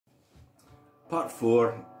Part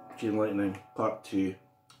 4, Chain Lightning, Part 2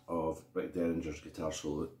 of Rick Derringer's guitar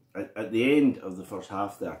solo. At the end of the first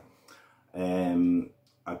half there,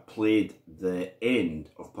 I played the end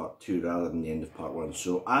of Part 2 rather than the end of Part 1.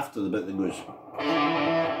 So after the bit that goes,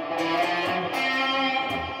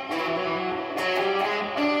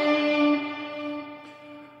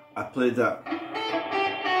 I played that,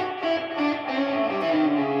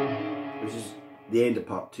 which is the end of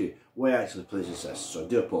Part 2. What I actually plays is this, so I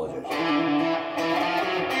do apologise.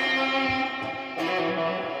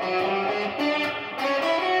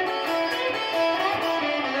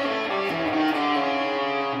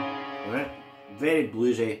 Alright, very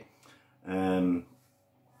bluesy.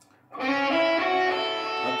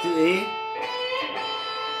 Up to the A,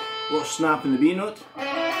 little snap in the B note.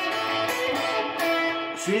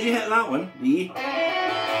 As soon as you hit that one, the E,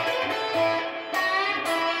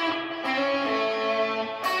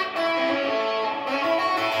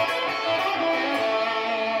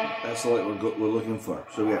 that's the light we're looking for.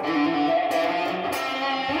 So we get,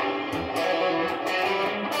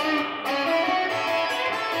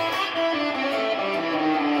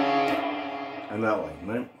 and that line,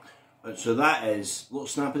 right? And so that is little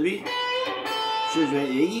snap of the B. As soon as we hit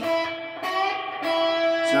the E,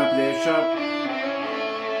 snap of the F sharp,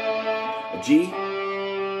 a G,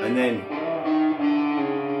 and then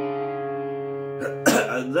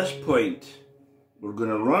at this point we're going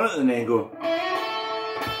to run it and then go.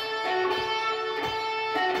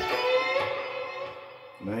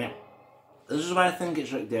 Right, this is why I think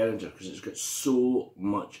it's Rick Derringer, because it's got so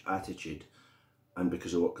much attitude, and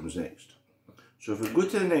because of what comes next. So if we go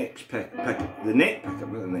to the next the neck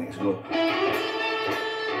pickup, not the next, go.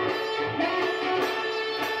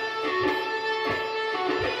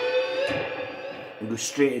 And go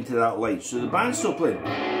straight into that line. So the band's still playing.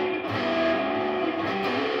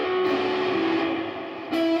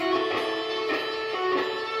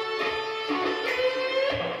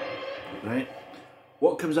 Right?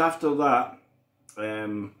 What comes after that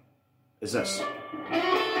is this.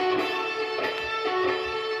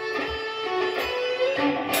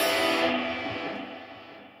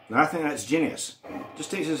 Now I think that's genius.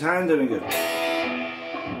 Just takes his hand down and goes,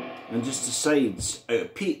 and just decides out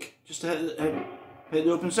of peak, just to hit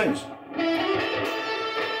the open strings.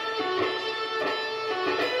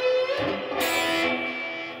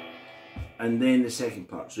 And then the second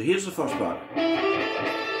part. So here's the first part.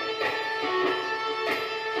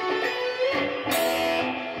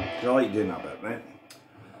 I like doing that bit, right?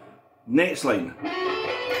 Next line.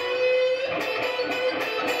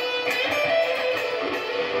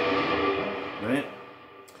 Right?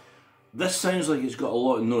 This sounds like it's got a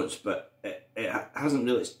lot of notes, but it hasn't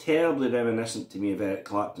really. It's terribly reminiscent to me of Eric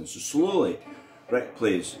Clapton. So slowly, Rick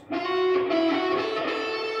plays.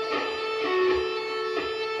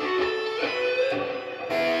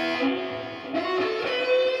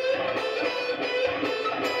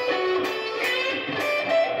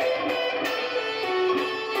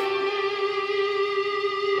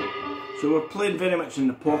 So we're playing very much in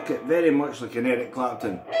the pocket, very much like an Eric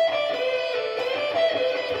Clapton.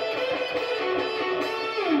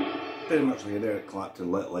 Very much like an Eric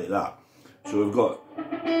Clapton lit like that. So we've got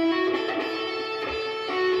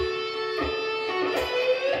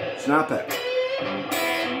snap it.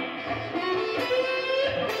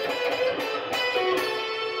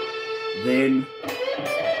 Then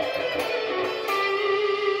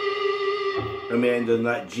and we end on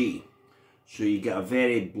that G. So you get a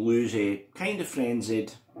very bluesy, kind of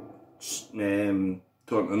frenzied turn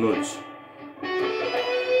of notes.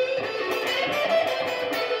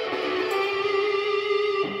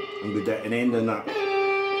 And go down and end on that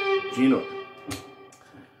G note.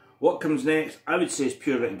 What comes next, I would say, is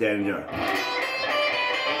pure Rick Derringer.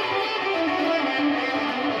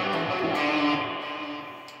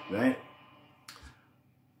 Right?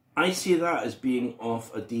 I see that as being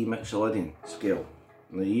off a D Mixolydian scale.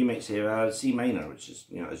 Now you might say, well, C minor, which is,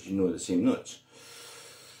 you know, as you know, the same notes.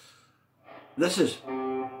 This is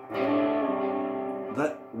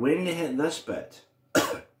that when they hit this bit,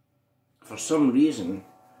 for some reason,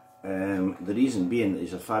 the reason being that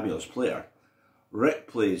he's a fabulous player, Rick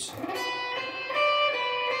plays.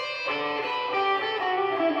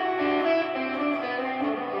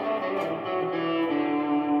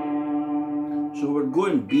 So we're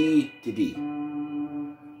going B to D,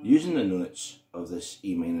 using the notes of this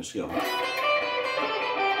E minor scale. Now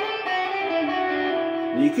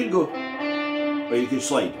you could go, or you could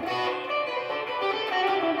slide.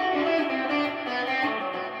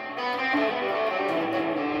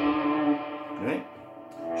 Right?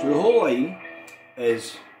 So the whole line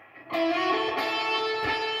is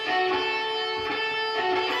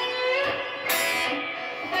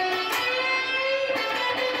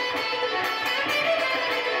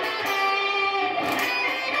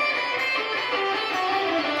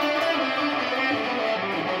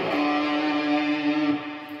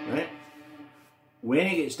When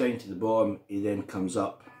he gets down to the bottom, he then comes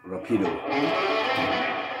up rapido.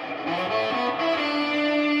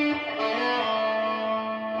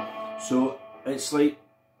 So it's like,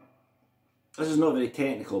 this is not very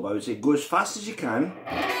technical, but I would say go as fast as you can.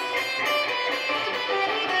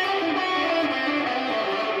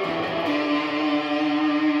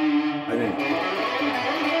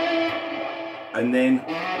 And then,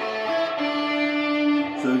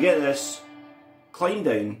 so we get this, climb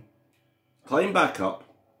down, climb back up,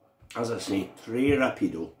 as I say, tre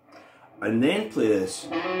rapido, and then play this. So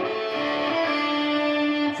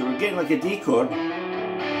we're getting like a D chord,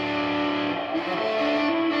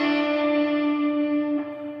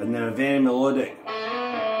 and then a very melodic,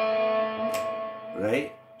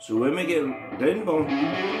 right? So when we get down the bottom,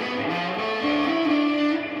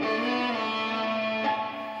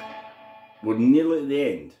 we're nearly at the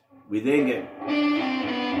end. We then get,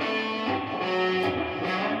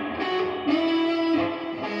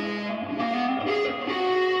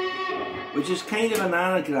 which is kind of an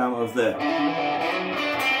anagram of the,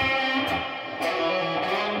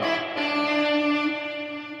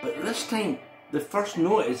 but this time the first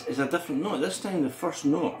note is a different note. This time the first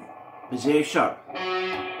note is A sharp,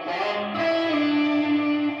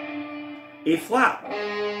 A flat,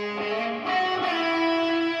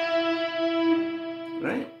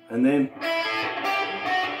 right? And then,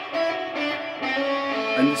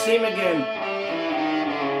 and the same again,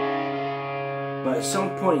 but at some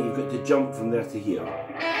point you've got to jump from there to here.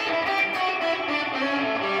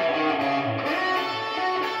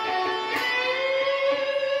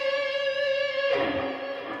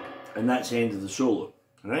 And that's the end of the solo,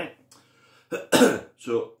 right?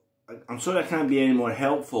 So, I'm sorry I can't be any more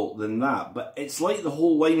helpful than that, but it's like the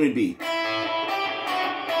whole line would be.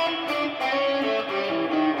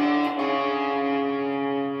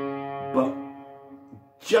 But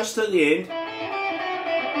just at the end,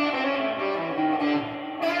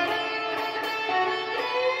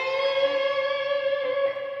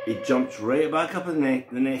 he jumps right back up in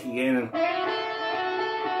the neck again, and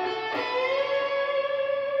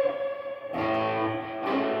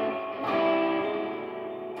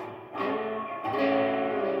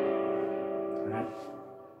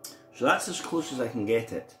so that's as close as I can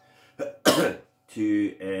get it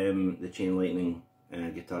to the Chain Lightning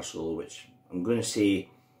guitar solo, which I'm going to say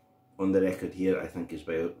on the record here I think is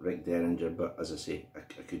by Rick Derringer, but as I say, I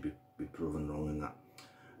could be proven wrong in that.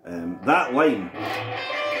 That line,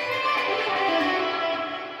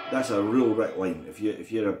 that's a real Rick line. If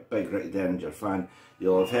you're a big Rick Derringer fan,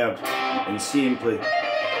 you'll have heard and see him play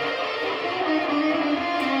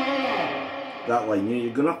that line. You know,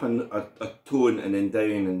 you're going up a tone and then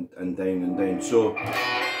down and down and down. So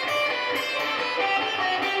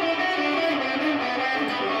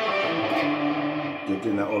you're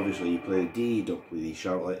doing that, obviously you play the D, you don't play the E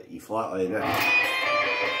sharp, like E flat like that.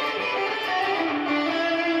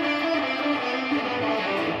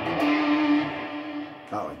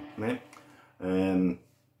 That one, right?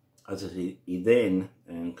 As I say, he then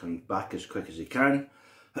comes back as quick as he can,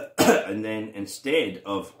 and then instead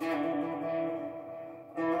of,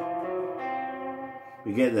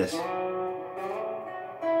 we get this,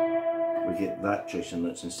 we get that choice of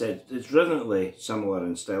notes instead. It's rhythmically similar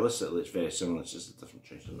and stylistically it's very similar, it's just a different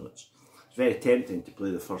choice of notes. It's very tempting to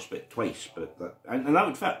play the first bit twice, but that, and that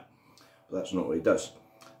would fit, but that's not what he does.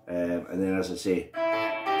 And then, as I say,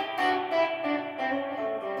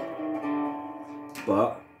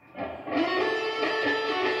 but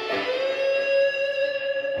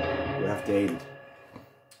we have to end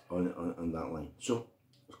on that line. So,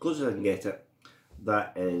 as close as I can get it,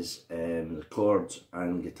 that is the chords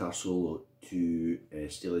and guitar solo to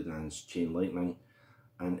Steely Dan's Chain Lightning,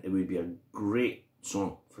 and it would be a great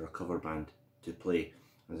song for a cover band to play.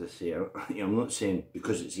 As I say, I'm not saying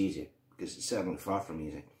because it's easy, because it's certainly far from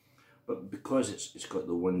easy, but because it's got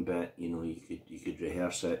the one bit, you know, you could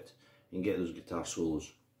rehearse it, you can get those guitar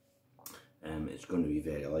solos. It's going to be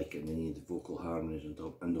very like it, and they need the vocal harmonies and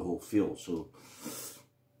the whole feel. So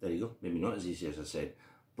there you go. Maybe not as easy as I said,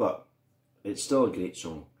 but it's still a great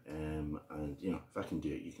song, and you know, if I can do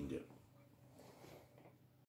it, you can do it.